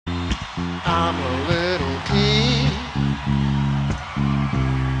I'm a little teen.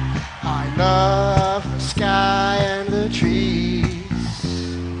 I love the sky and the trees.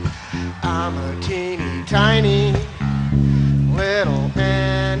 I'm a teeny tiny little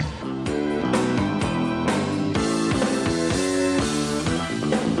man.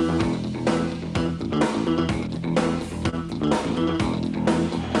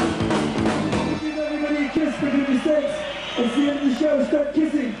 Give everybody a kiss for your mistakes. It's the end of the show. Start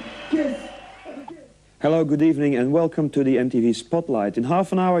kissing. Kiss. Hello, good evening and welcome to the MTV Spotlight. In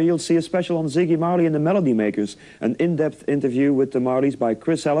half an hour you'll see a special on Ziggy Marley and the Melody Makers, an in-depth interview with the Marleys by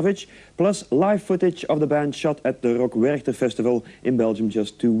Chris Salovich, plus live footage of the band shot at the Rock Werchter Festival in Belgium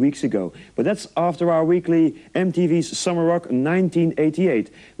just 2 weeks ago. But that's after our weekly MTV's Summer Rock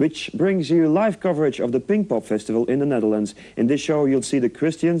 1988, which brings you live coverage of the Pinkpop Festival in the Netherlands. In this show you'll see the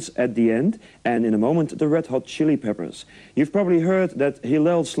Christians at the end and in a moment the Red Hot Chili Peppers. You've probably heard that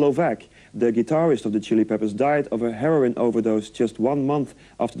Hillel Slovak, the guitarist of the Chili Peppers, died of a heroin overdose just 1 month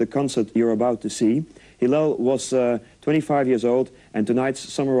after the concert you're about to see. Hillel was 25 years old, and tonight's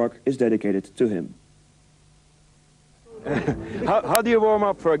Summer Rock is dedicated to him. How do you warm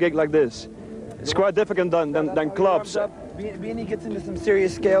up for a gig like this? It's quite different than clubs. Beanie gets into some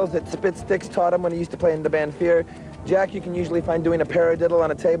serious scales that Spit Sticks taught him when he used to play in the band Fear. Jack, you can usually find doing a paradiddle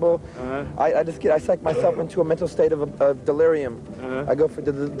on a table. I psych myself into a mental state of delirium. I go for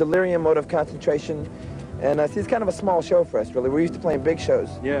the delirium mode of concentration. And it's kind of a small show for us, really. We're used to playing big shows.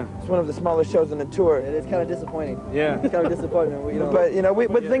 Yeah. It's one of the smaller shows on the tour. It is kind of disappointing. Yeah. It's kind of disappointing. But, you know,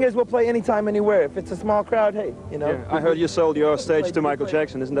 but the thing is, we'll play anytime, anywhere. If it's a small crowd, hey, you know. Yeah. I heard you sold your stage to Michael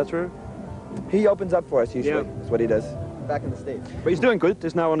Jackson, isn't that true? He opens up for us, usually. Yeah. That's what he does. Back in the States. But he's doing good.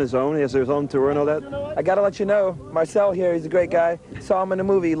 He's now on his own. He has his own tour and all that. I gotta let you know, Marcel here, he's a great guy. Saw him in a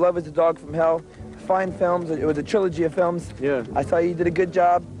movie, Love is a Dog from Hell. Fine films. It was a trilogy of films. Yeah. I saw you did a good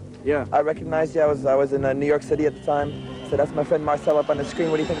job. Yeah. I recognized you. I was in New York City at the time. So that's my friend Marcel up on the screen.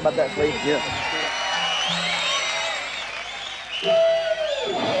 What do you think about that, Flea? Yeah.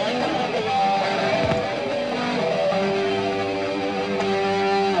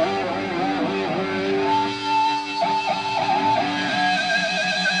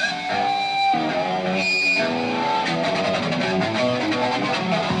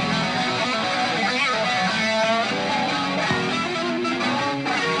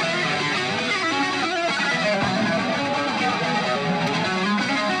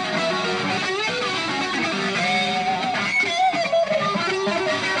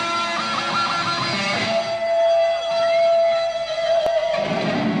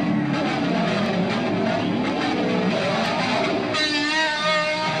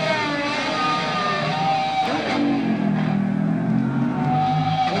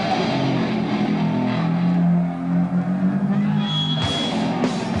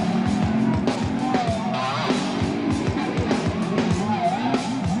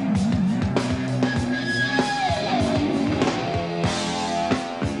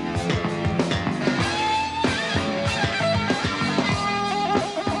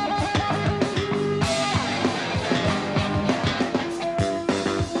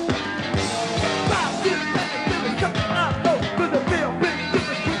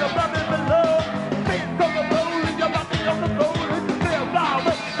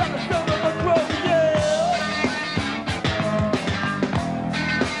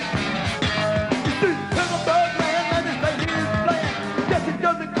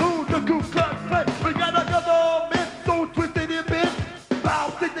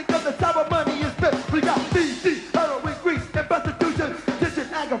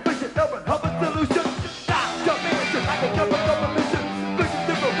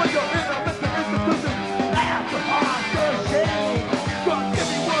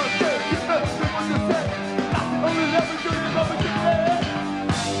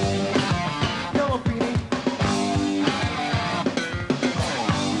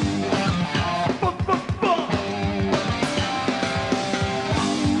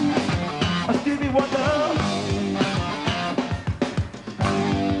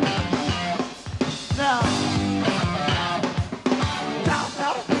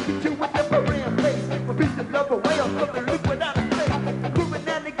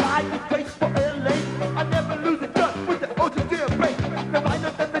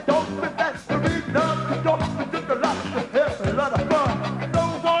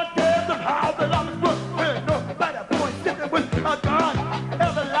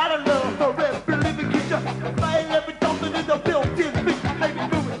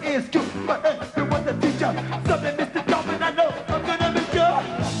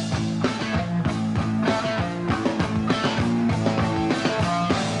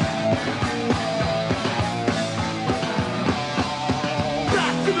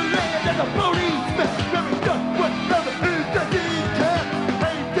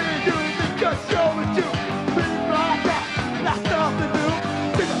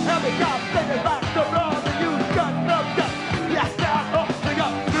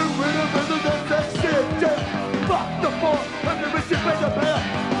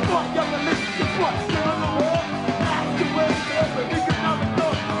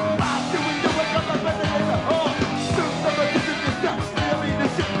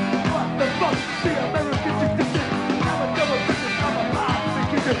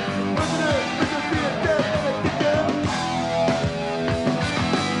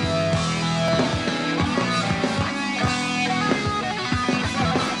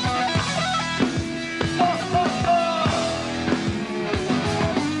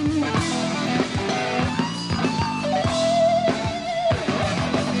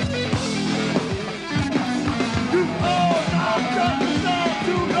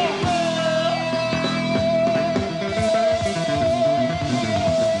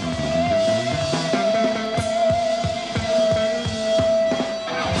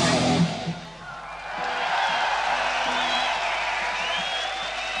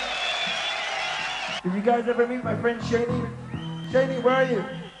 guys ever meet my friend Shani? Shani, where are you?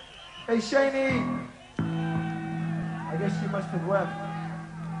 Hey, Shani! I guess she must have left.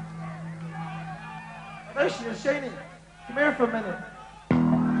 Oh, there she is, Shani. Come here for a minute.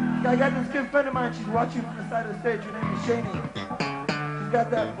 I got this good friend of mine. She's watching from the side of the stage. Her name is Shani. She's got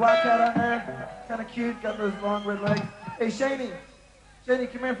that black hat on there. Kind of cute. Got those long red legs. Hey, Shani.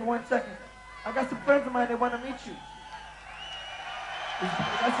 Shani, come here for 1 second. I got some friends of mine. They want to meet you. I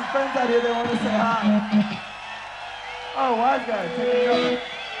got some friends out here. They want to say hi. Oh, wise guy. Taking over.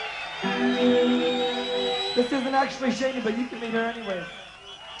 This isn't actually Shani, but you can meet her anyway.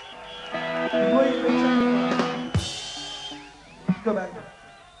 Please meet Shani. Go back.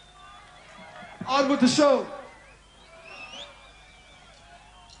 On with the show.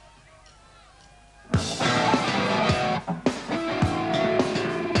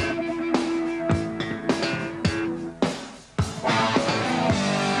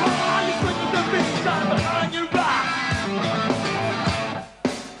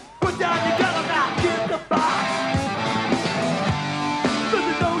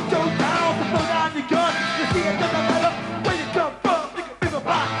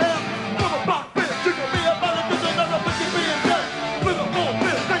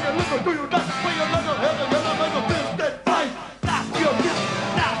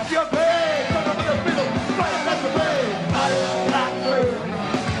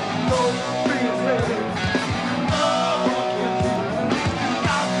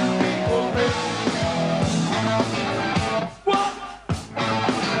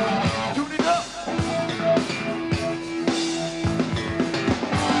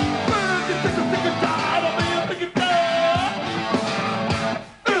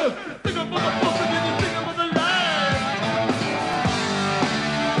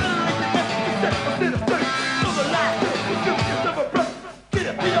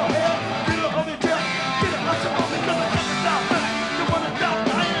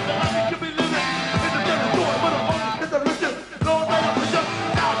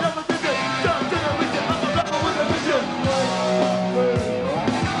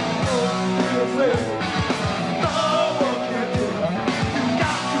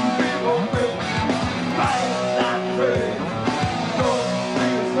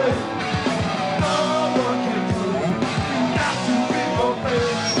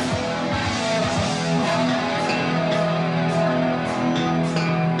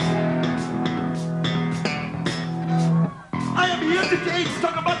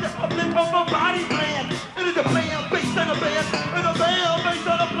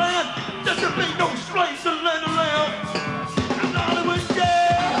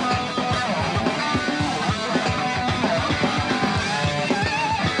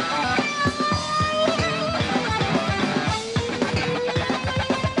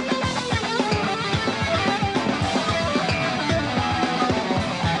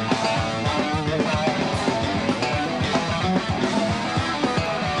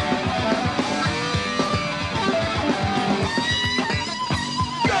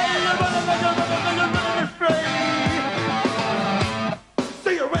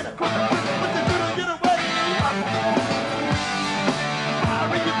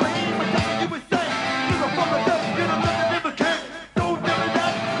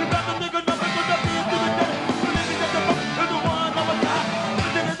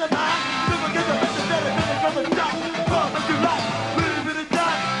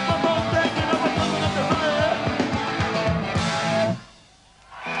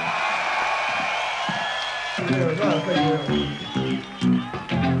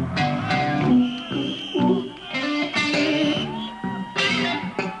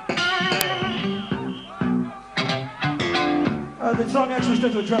 The song actually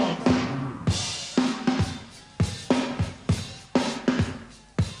starts with drums.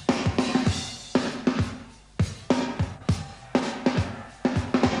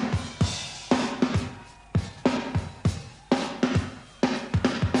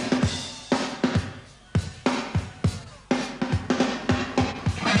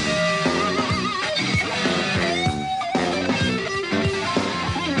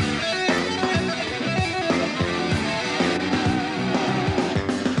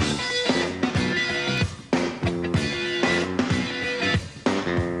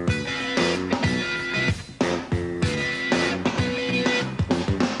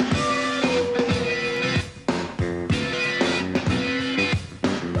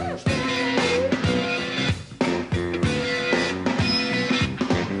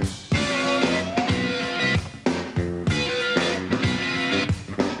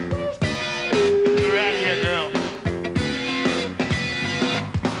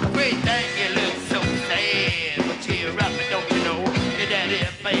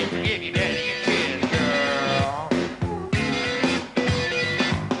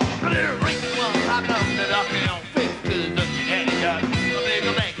 knocking on fifth to the Dutch and it got a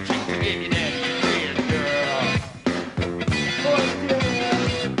bigger bank check to give you that cheers, girl.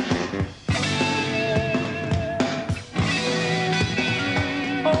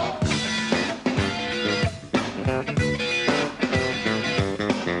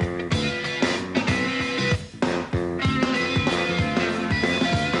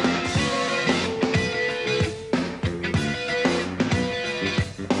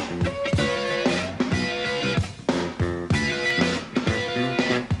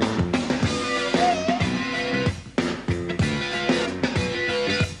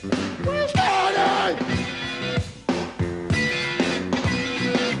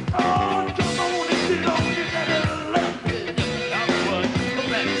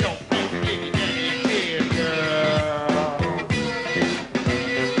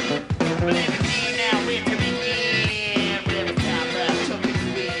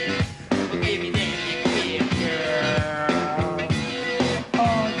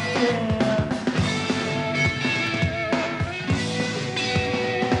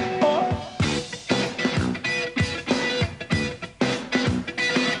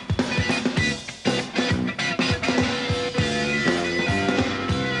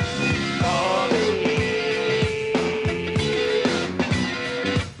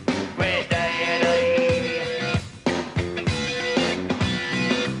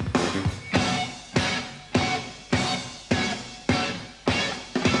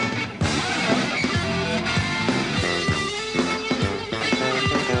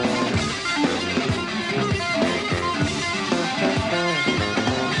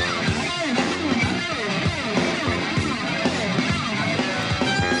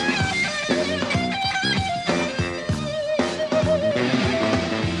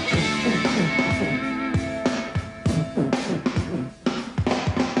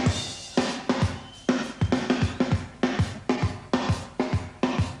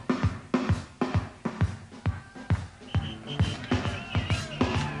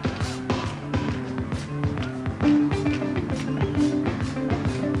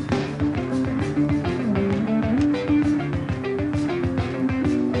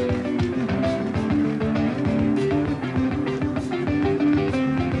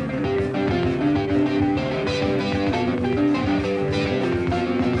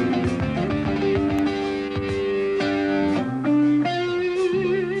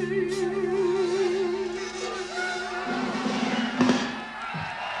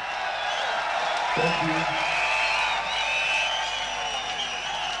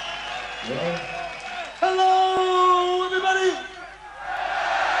 Hello, everybody!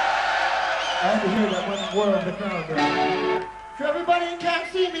 I had to hear that one word of the crowd there. For everybody who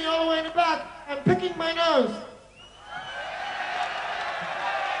can't see me all the way in the back, I'm picking my nose.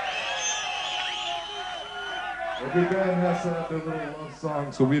 Every band has to have their little love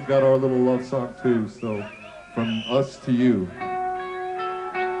song, so we've got our little love song too. So, from us to you.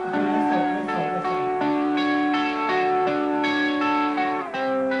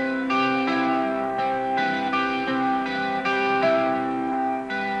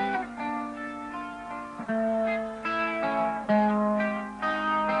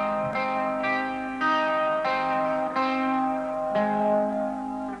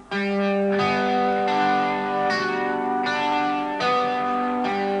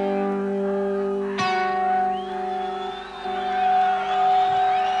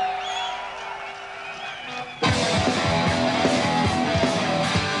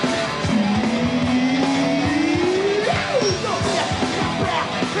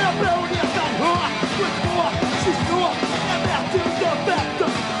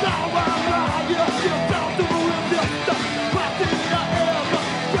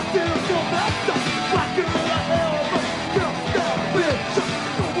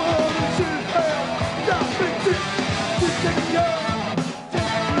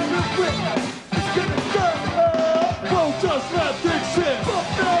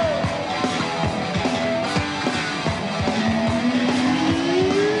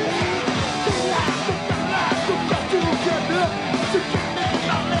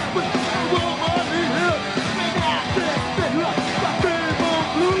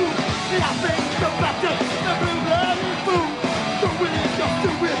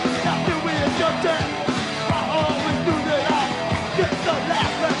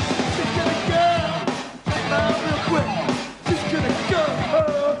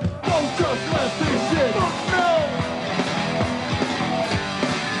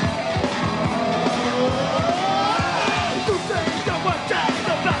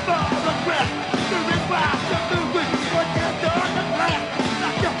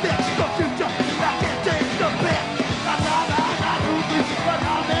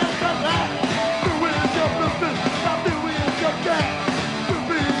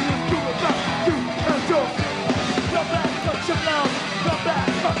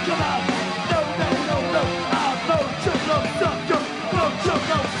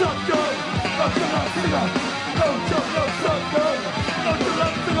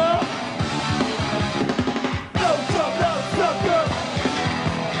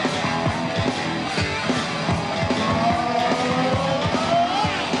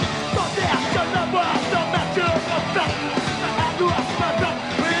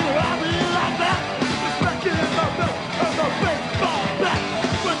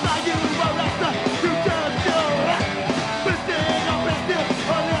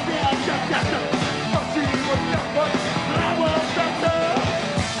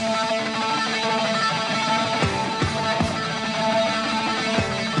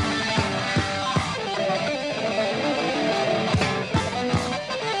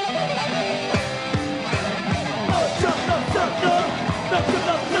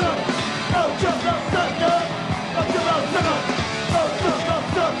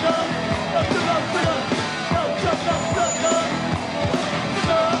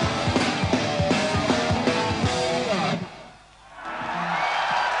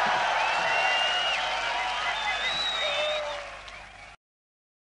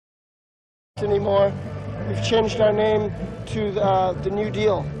 anymore. We've changed our name to the New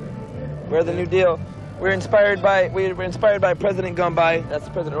Deal. We're the New Deal. We're inspired by President gone by. That's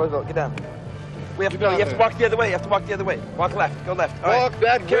President Roosevelt. Get down. We have to go. You have to walk the other way. You have to walk the other way. Walk left. Go left. All right. Walk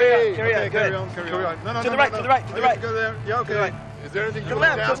that Carry way. on. Carry on. Okay, Good. carry on. No, To the right. To the right. To the right. Go there. Yeah, okay. To the right. Is there anything To you the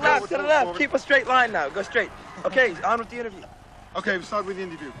want left. to To the left. To the left. forward? Keep a straight line now. Go straight. Okay. On with the interview. Okay, we start with the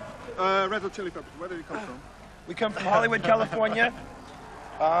interview. Red Hot Chili Peppers. Where did you come from? We come from Hollywood, California.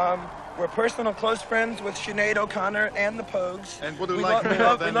 We're personal close friends with Sinead O'Connor and the Pogues. And what do you we like love,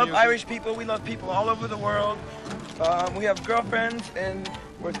 more than we love music? Irish people. We love people all over the world. We have girlfriends, and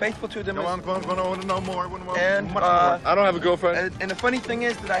we're faithful to them. Go on, I want to know more. Much more. I don't have a girlfriend. And the funny thing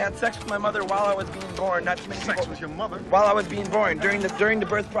is that I had sex with my mother while I was being born. Not too many Sex people. with your mother? While I was being born, during the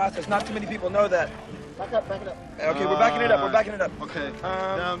birth process. Not too many people know that. Back up, back it up. Okay, we're backing it up. We're backing it up. Okay.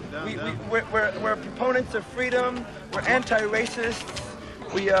 We're proponents of freedom. We're anti-racists.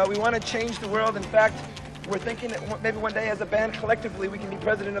 We want to change the world. In fact, we're thinking that maybe one day, as a band, collectively, we can be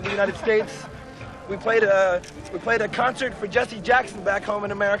president of the United States. We played a concert for Jesse Jackson back home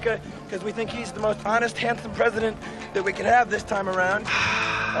in America because we think he's the most honest, handsome president that we could have this time around.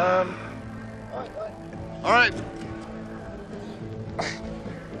 All right.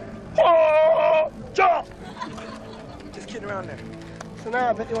 Oh, jump! Just kidding around there. So now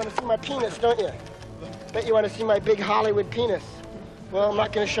I bet you want to see my penis, don't you? Bet you want to see my big Hollywood penis. Well, I'm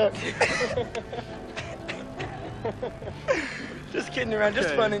not going to show it. Just kidding around,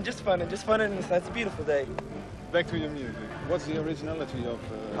 just fun and it's a beautiful day. Back to your music. What's the originality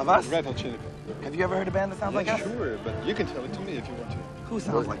Of us? Red Hot Chili Peppers? Have you ever heard a band that sounds like us? Sure, but you can tell it to me if you want to. Who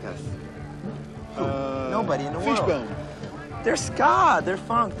sounds like us? Who? Nobody in the world. Fishbone. They're ska, they're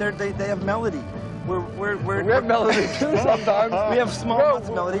funk, they have melody. We have melody too sometimes. We have small amounts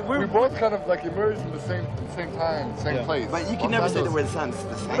of melody. We both kind of like emerged in the same time, same place. But you can never say that we're the same.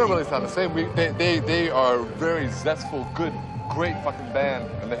 We don't really sound the same. They are very zestful, good, great fucking band,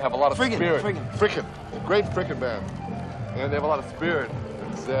 and they have a lot of spirit. Frickin'. Great frickin' band. And they have a lot of spirit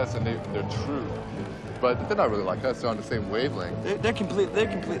and zest, and they're true. But they're not really like us. They're on the same wavelength. They're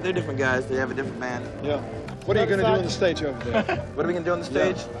different guys. They have a different band. Yeah. What are you going to do on the stage over there? What are we going to do on the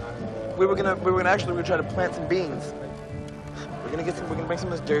stage? We were gonna try to plant some beans. We're gonna bring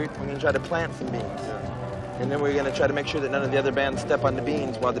some of this dirt. We're gonna try to plant some beans, and then we're gonna try to make sure that none of the other bands step on the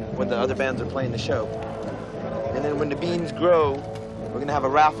beans while the other bands are playing the show. And then when the beans grow, we're gonna have a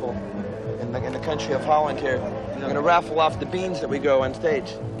raffle in the country of Holland here. We're gonna raffle off the beans that we grow on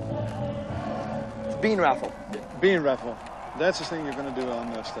stage. It's a bean raffle. Bean raffle. That's the thing you're going to do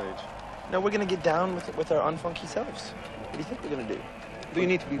on the stage. No, we're gonna get down with our unfunky selves. What do you think we're gonna do? Do you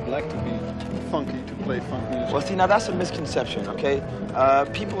need to be black to be funky, to play funk music? Well, see, now that's a misconception, okay?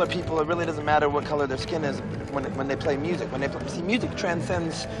 People are people. It really doesn't matter what color their skin is when they play music. See, music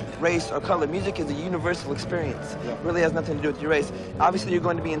transcends race or color. Music is a universal experience. Yeah. It really has nothing to do with your race. Obviously, you're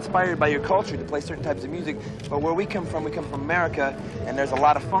going to be inspired by your culture to play certain types of music, but where we come from America, and there's a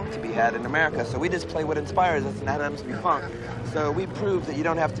lot of funk to be had in America, so we just play what inspires us, and that happens to be funk. So we prove that you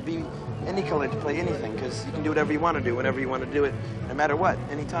don't have to be any color to play anything, because you can do whatever you want to do, whenever you want to do it, no matter what,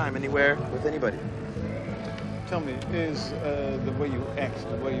 anytime, anywhere, with anybody. Tell me, is the way you act,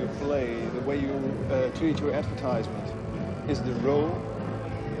 the way you play, the way you treat your advertisement, is the role?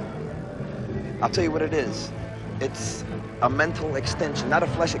 I'll tell you what it is. It's a mental extension, not a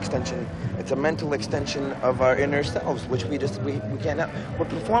flesh extension. It's a mental extension of our inner selves, which we can't help. We're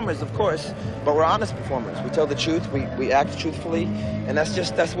performers, of course, but we're honest performers. We tell the truth, we act truthfully, and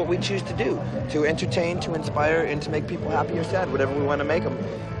that's what we choose to do. To entertain, to inspire, and to make people happy or sad, whatever we want to make them.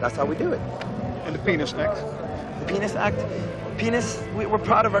 That's how we do it. And the penis act? The penis act? We're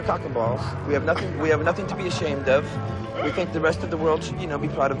proud of our cock and balls. We have nothing to be ashamed of. We think the rest of the world should, be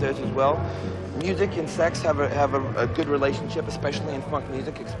proud of theirs as well. Music and sex have a good relationship, especially in funk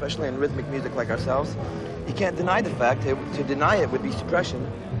music, especially in rhythmic music like ourselves. You can't deny the fact. To deny it would be suppression.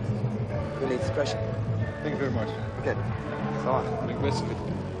 We need suppression. Thank you very much. Okay. So on.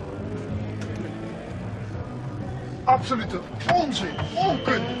 Absolute onzin,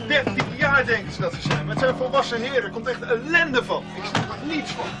 onkunde. 13 jaar denken ze dat ze zijn. Maar het zijn volwassen heren, er komt echt ellende van. Ik snap er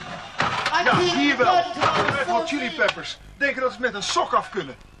niets van. Ja, hier wel. Red Hot Chili Peppers. Denken dat ze met een sok af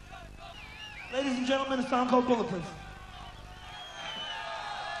kunnen. Ladies and gentlemen, a song called Bulletproof.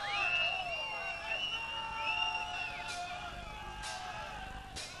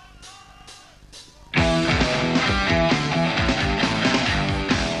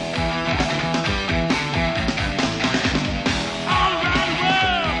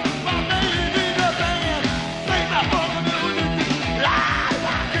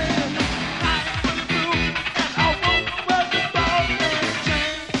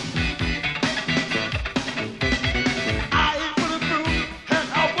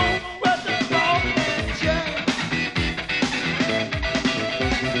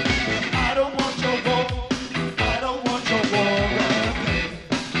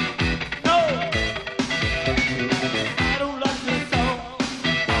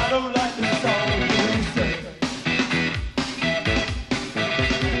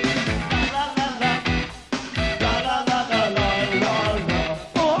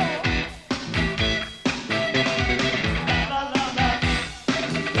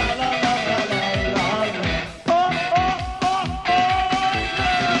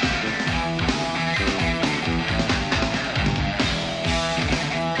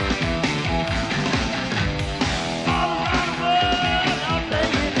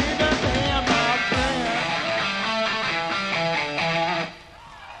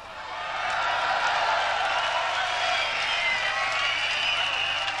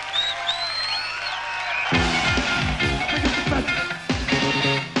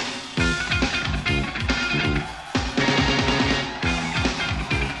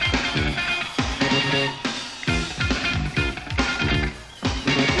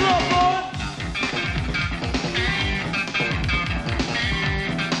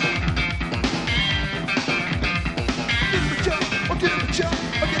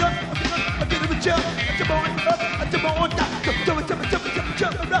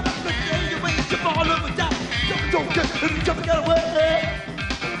 all over that. Don't get jump get away.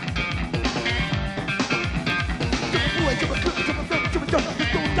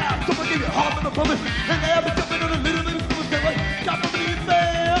 Don't down, someone give you half of the promise. And they have been jumping on a little bit of food. They went, got from the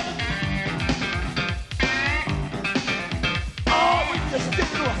man. Oh, we just stick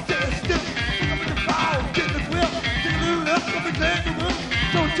to us, stick. I'm in the foul, get the wheel. Take a little left, come and clean the room.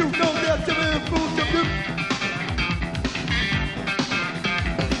 Don't you know there's some fools to do?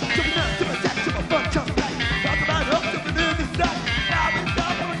 Jumping down to my jack, to my front, jump back. Talk about up, jumping in the side. Now I'm in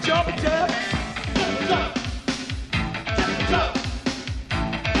top, I'm a jumping jack.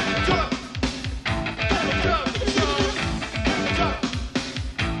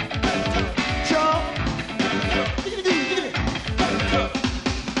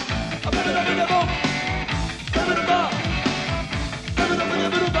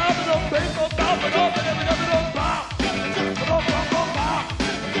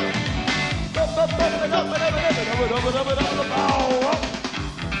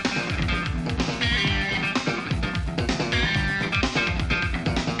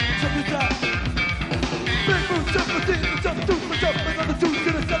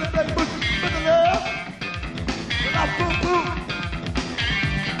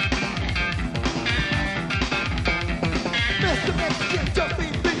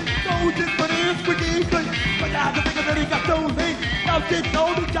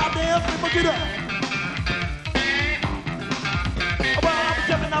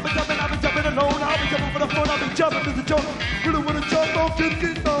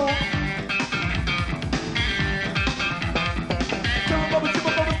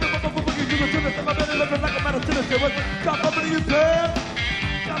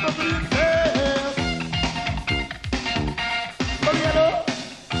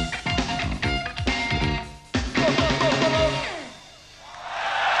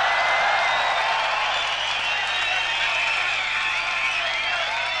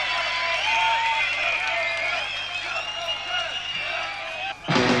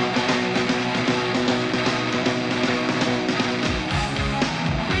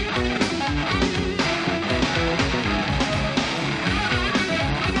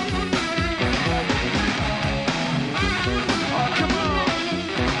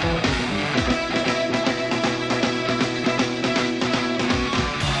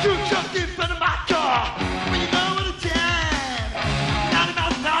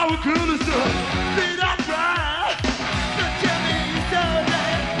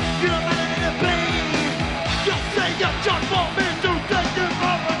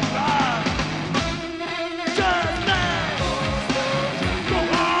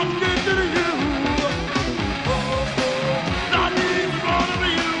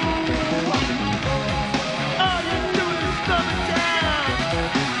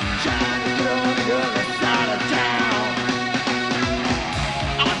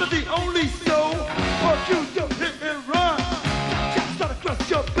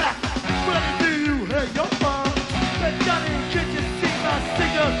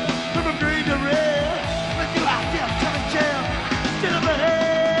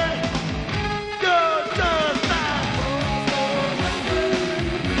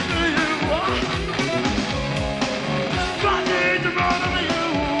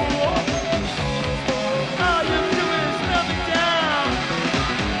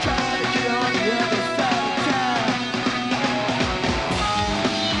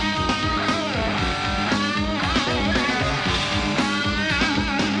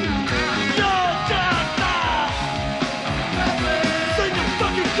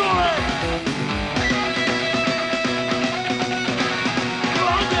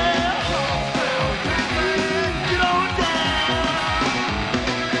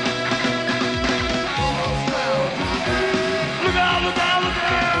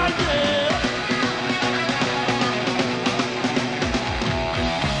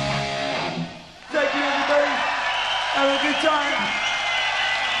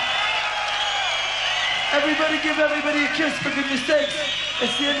 Everybody give everybody a kiss for goodness sakes.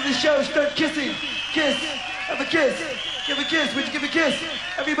 It's the end of the show. Start kissing. Kiss. Have a kiss. Give a kiss. Would you give a kiss?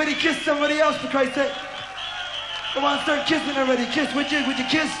 Everybody kiss somebody else for Christ's sake. Come on, start kissing already. Kiss, would you? Would you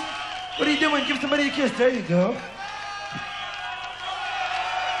kiss? What are you doing? Give somebody a kiss. There you go.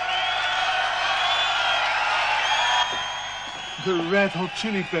 The Red Hot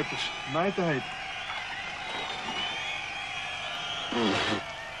Chili Peppers. Mij te heet.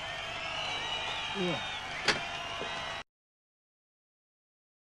 Ja.